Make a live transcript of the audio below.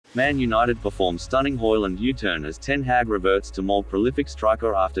Man United perform stunning Højlund U-turn as Ten Hag reverts to more prolific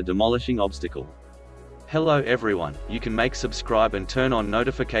striker after demolishing obstacle. Hello everyone, you can make subscribe and turn on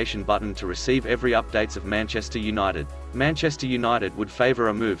notification button to receive every updates of Manchester United. Manchester United would favour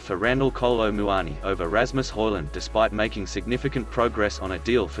a move for Randal Kolo Muani over Rasmus Højlund despite making significant progress on a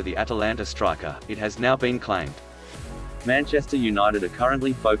deal for the Atalanta striker, it has now been claimed. Manchester United are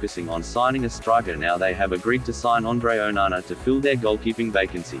currently focusing on signing a striker now they have agreed to sign Andre Onana to fill their goalkeeping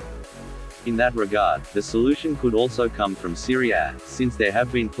vacancy. In that regard, the solution could also come from Seriea, since there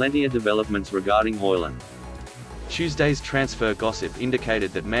have been plenty of developments regarding Højlund. Tuesday's transfer gossip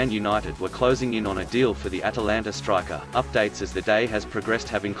indicated that Man United were closing in on a deal for the Atalanta striker. Updates as the day has progressed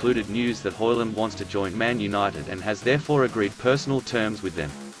have included news that Højlund wants to join Man United and has therefore agreed personal terms with them.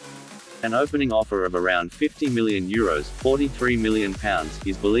 An opening offer of around €50 million (£43 million)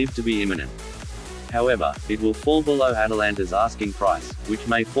 is believed to be imminent. However, it will fall below Atalanta's asking price, which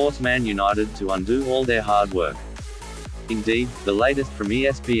may force Man United to undo all their hard work. Indeed, the latest from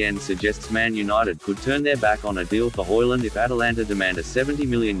ESPN suggests Man United could turn their back on a deal for Højlund if Atalanta demand a €70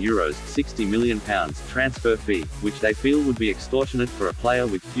 million (£60 million) transfer fee, which they feel would be extortionate for a player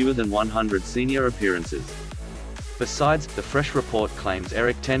with fewer than 100 senior appearances. Besides, the fresh report claims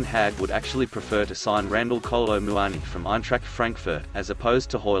Erik Ten Hag would actually prefer to sign Randal Kolo Muani from Eintracht Frankfurt, as opposed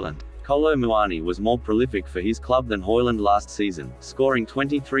to Højlund. Kolo Muani was more prolific for his club than Højlund last season, scoring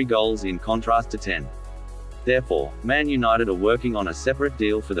 23 goals in contrast to 10. Therefore, Man United are working on a separate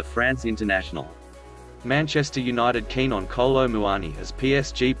deal for the France international. Manchester United keen on Kolo Muani as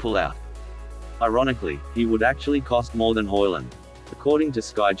PSG pull out. Ironically, he would actually cost more than Højlund. According to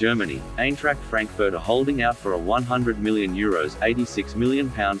Sky Germany, Eintracht Frankfurt are holding out for a €100 million (£86 million)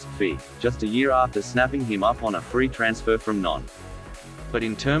 fee, just a year after snapping him up on a free transfer from Nantes. But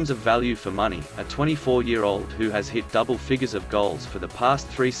in terms of value for money, a 24-year-old who has hit double figures of goals for the past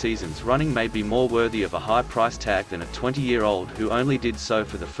 3 seasons running may be more worthy of a high price tag than a 20-year-old who only did so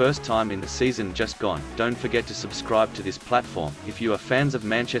for the first time in the season just gone. Don't forget to subscribe to this platform if you are fans of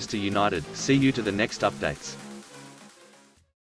Manchester United. See you to the next updates.